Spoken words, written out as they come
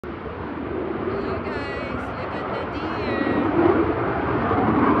guys, look at the deer.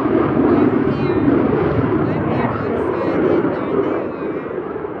 I'm here outside, and there they are.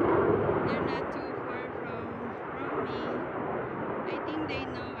 They're not too far from me. I think they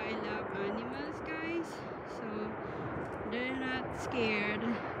know I love animals, guys, so they're not scared.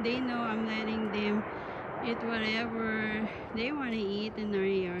 They know I'm letting them eat whatever they want to eat in our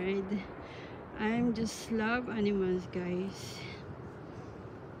yard. I'm just love animals, guys.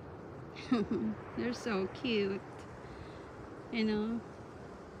 They're so cute, you know.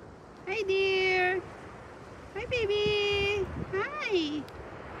 Hi dear. Hi baby. Hi.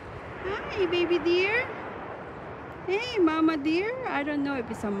 Hi baby deer. Hey mama deer. I don't know if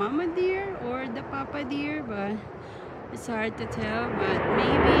it's a mama deer or the papa deer, but it's hard to tell, but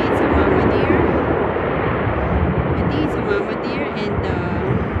maybe it's a mama deer. I think it's a mama deer and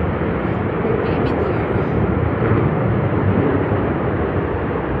baby deer.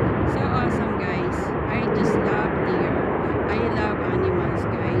 So awesome, guys. I just love deer. I love animals,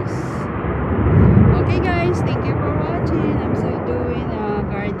 guys. Okay guys, thank you for watching. I'm still doing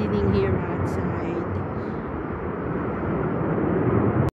gardening here.